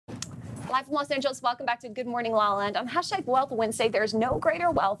Live from Los Angeles, welcome back to Good Morning LaLa. And on hashtag Wealth Wednesday, there's no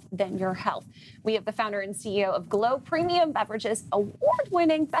greater wealth than your health. We have the founder and CEO of Glow Premium Beverages,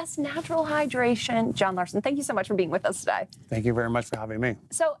 award-winning Best Natural Hydration, John Larson. Thank you so much for being with us today. Thank you very much for having me.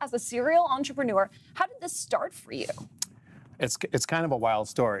 So as a serial entrepreneur, how did this start for you? It's kind of a wild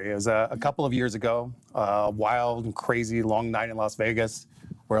story. It was a couple of years ago, a wild and crazy long night in Las Vegas,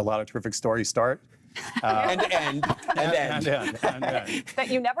 where a lot of terrific stories start. And end. That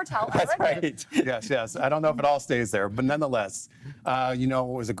you never tell. That's right. Yes. I don't know if it all stays there, but nonetheless, it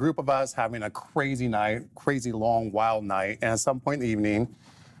was a group of us having a crazy night, crazy long, wild night. And at some point in the evening,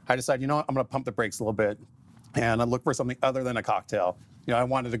 I decided, I'm going to pump the brakes a little bit and I look for something other than a cocktail. I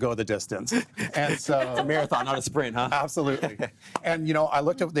wanted to go the distance. And so it's a marathon, not a sprint, huh? Absolutely. And, I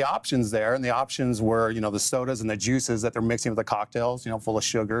looked at the options there, and the options were, the sodas and the juices that they're mixing with the cocktails, full of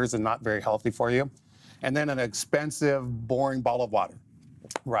sugars and not very healthy for you. And then an expensive, boring bottle of water,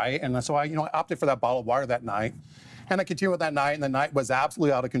 right? And so I opted for that bottle of water that night. And I continued with that night, and the night was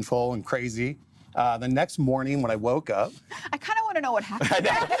absolutely out of control and crazy. The next morning when I woke up, I kind of want to know what happened.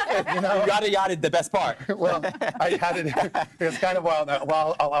 You yada the best part. Well, I had it. It's kind of wild.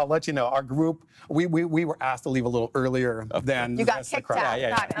 Well, I'll let you know. Our group, we were asked to leave a little earlier than you got kicked out.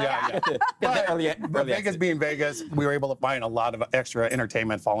 Yeah. But Vegas being Vegas, we were able to find a lot of extra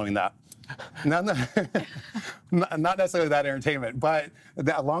entertainment following that. Not necessarily that entertainment, but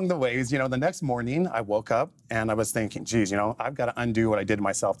along the ways, the next morning I woke up and I was thinking, geez, I've got to undo what I did to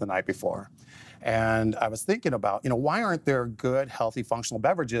myself the night before. And I was thinking about, why aren't there good, healthy, functional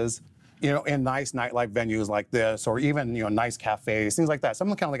beverages, in nice nightlife venues like this, or even, nice cafes, things like that.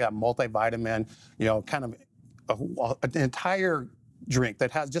 Something kind of like a multivitamin, kind of an entire drink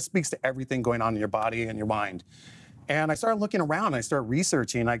that just speaks to everything going on in your body and your mind. And I started looking around, and I started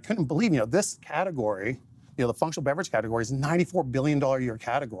researching, and I couldn't believe, this category, the functional beverage category is a $94 billion a year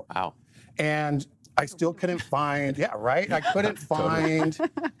category. Wow. And I still couldn't find, I couldn't find,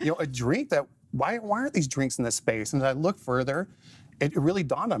 a drink that, why aren't these drinks in this space? And as I looked further, it really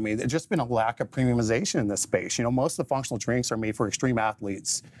dawned on me that there's just been a lack of premiumization in this space. Most of the functional drinks are made for extreme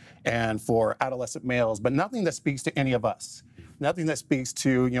athletes and for adolescent males, but nothing that speaks to any of us. Nothing that speaks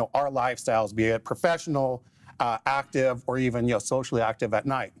to, our lifestyles, be it professional, active, or even, socially active at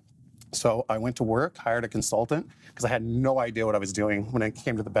night. So I went to work, hired a consultant, because I had no idea what I was doing when it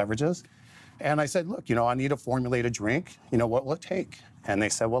came to the beverages. And I said, look, I need to formulate a drink. What will it take? And they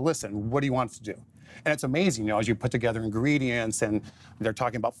said, well, listen, what do you want us to do? And it's amazing, as you put together ingredients and they're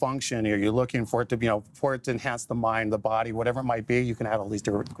talking about function, or you're looking for it to, for it to enhance the mind, the body, whatever it might be, you can add all these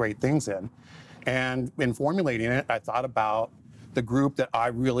great things in. And in formulating it, I thought about the group that I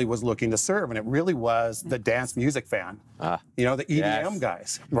really was looking to serve, and it really was the dance music fan. The EDM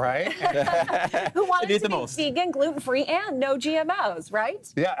guys, right? Who wanted to be vegan, gluten-free, and no GMOs,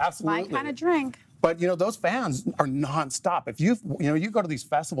 right? Yeah, absolutely. My kind of drink. But those fans are nonstop. If you go to these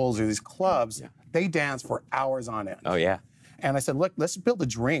festivals or these clubs, they dance for hours on end. Oh yeah. And I said, look, let's build a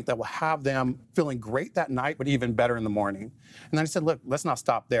drink that will have them feeling great that night, but even better in the morning. And then I said, look, let's not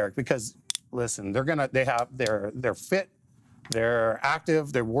stop there, because listen, they're fit. They're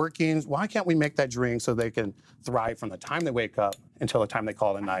active, they're working. Why can't we make that drink so they can thrive from the time they wake up until the time they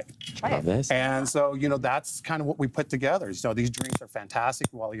call it night? Love this. And so, that's kind of what we put together. These drinks are fantastic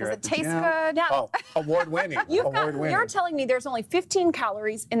while you're at the gym. Does it taste good? Yeah. Oh, award-winning. You're telling me there's only 15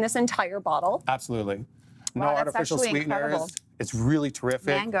 calories in this entire bottle? Absolutely. No Wow, artificial sweeteners. Incredible. It's really terrific.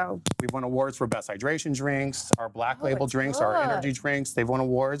 Mango. We've won awards for best hydration drinks, our black label drinks, our energy drinks. They've won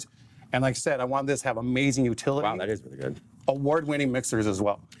awards. And like I said, I wanted this to have amazing utility. Wow, that is really good. Award-winning mixers as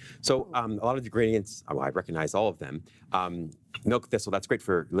well. So a lot of the ingredients, I recognize all of them. Milk thistle, that's great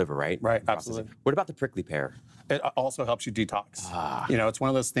for liver, right? Right, absolutely. What about the prickly pear? It also helps you detox. It's one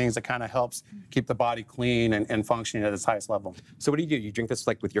of those things that kind of helps keep the body clean and functioning at its highest level. So what do? You drink this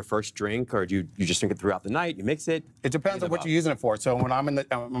like with your first drink, or do you just drink it throughout the night? You mix it? It depends on what you're using it for. So when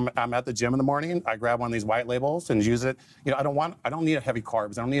I'm at the gym in the morning, I grab one of these white labels and use it. I don't need a heavy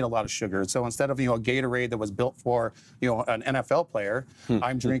carbs. I don't need a lot of sugar. So instead of a Gatorade that was built for an NFL player,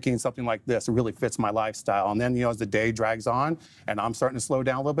 I'm drinking something like this. It really fits my lifestyle. And then as the day drags on and I'm starting to slow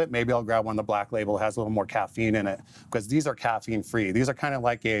down a little bit, maybe I'll grab one of the black label that has a little more caffeine in it, because these are caffeine free. These are kind of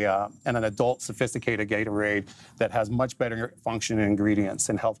like an adult sophisticated Gatorade that has much better functioning ingredients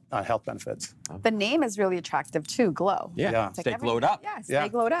and health benefits. The name is really attractive too, Glow. Yeah. It's like Stay glowed up. Yeah, stay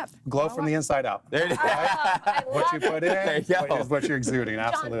glowed up. Glow from the inside out. There it is. What you put in is what you're exuding.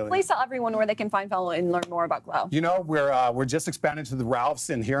 Absolutely. John, please tell everyone where they can find, follow, and learn more about Glow. We're just expanding to the Ralphs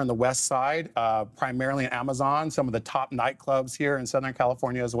and here on the west side, primarily in Amazon, some of the top nightclubs here in Southern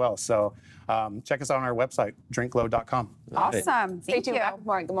California as well. So check us out on our website. drinkglow.com. Awesome. Stay Thank tuned. you. Back with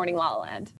more on Good Morning La La Land.